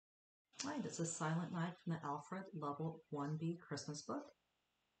Alright, this is Silent Night from the Alfred Level 1B Christmas book.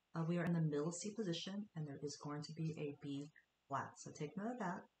 We are in the middle C position, and there is going to be a B flat. So take note of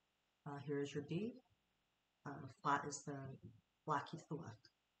that. Here is your B. Flat is the black key to the left.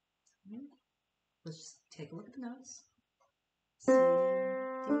 Okay. Let's just take a look at the notes. C, D,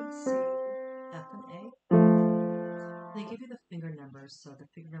 C, F, and A. They give you the finger numbers, so the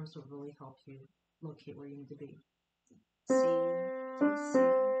finger numbers will really help you locate where you need to be. C, D, C,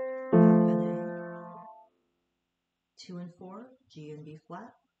 F, and A. 2 and 4, G and B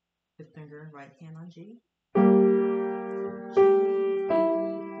flat. Fifth finger, right hand on G. G, E.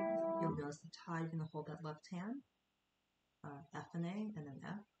 You'll notice the tie, you're going to hold that left hand. F and A, and then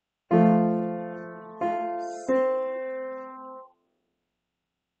F. C.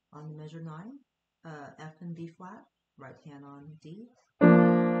 On the measure 9, F and B flat, right hand on D. Keep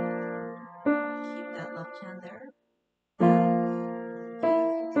that left hand there. F,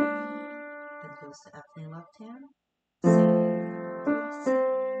 E, D. Then goes to F and A left hand. C, D, C.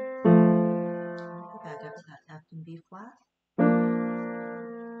 Go back up to that F and B flat.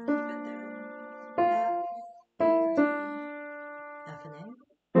 Keep it there. F, E, D, F and A,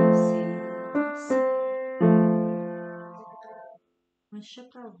 C, D, C. I'm going to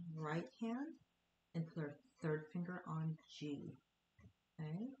shift our right hand and put our third finger on G.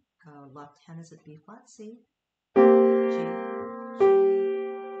 Okay, left hand is at B flat, C, G, G,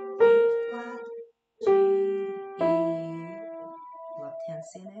 B flat, G, E, left hand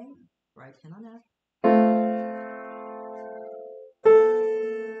C and A, right hand on F.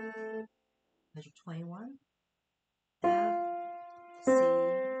 Measure 21, F, C, A,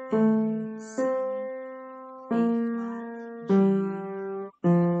 C, B flat, G,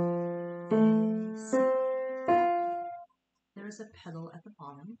 F, A, C, F. There's a pedal at the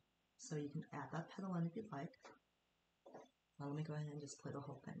bottom, so you can add that pedal in if you'd like. Now let me go ahead and just play the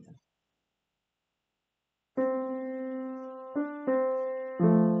whole thing then.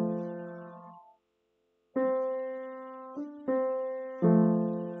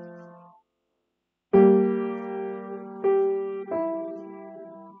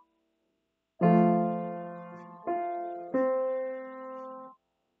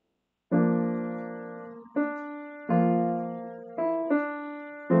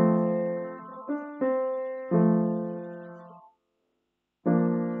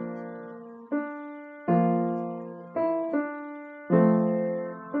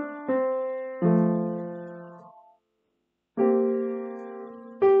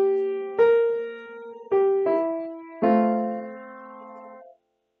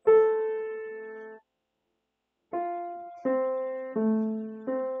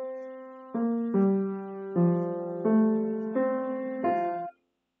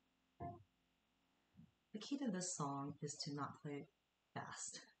 The key to this song is to not play it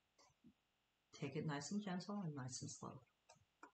fast. Take it nice and gentle and nice and slow.